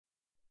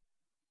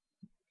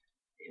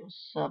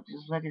What's up? This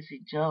is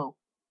Legacy Joe,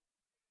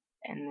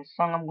 and the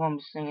song I'm going to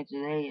be singing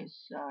today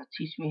is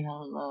 "Teach Me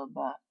How to Love"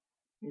 by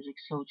musiq.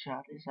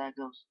 This how it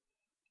goes.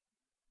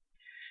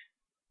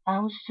 I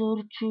was told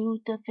the true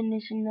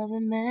definition of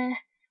a man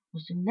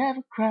was to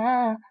never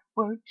cry,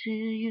 work till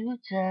you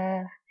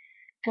die,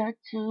 got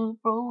to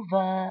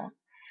provide,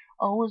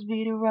 always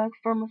be the rock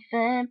for my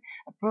fam,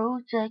 I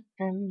protect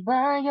them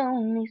by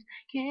your knees,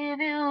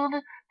 give you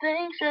the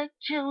things that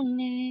you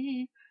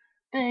need.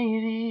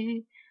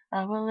 Baby,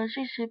 our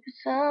relationship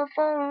is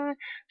suffering,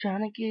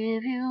 trying to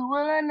give you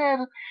what I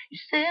never. You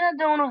said I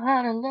don't know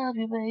how to love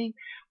you, babe.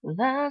 Well,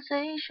 I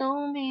say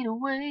show me the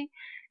way.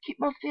 Keep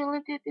my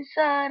feelings deep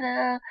inside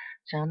her,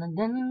 trying to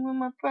done with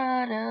my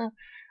pride up.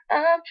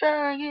 I'm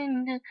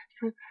trying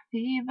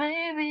desperately,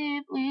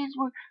 baby, please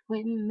work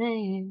with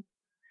me.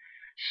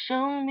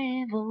 Show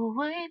me the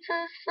way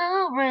to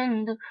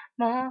surrender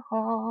my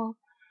heart.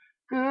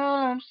 Girl,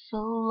 I'm so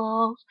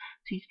lost.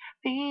 Teach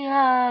me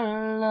how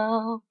to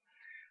love,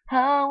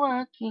 how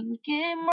I can get my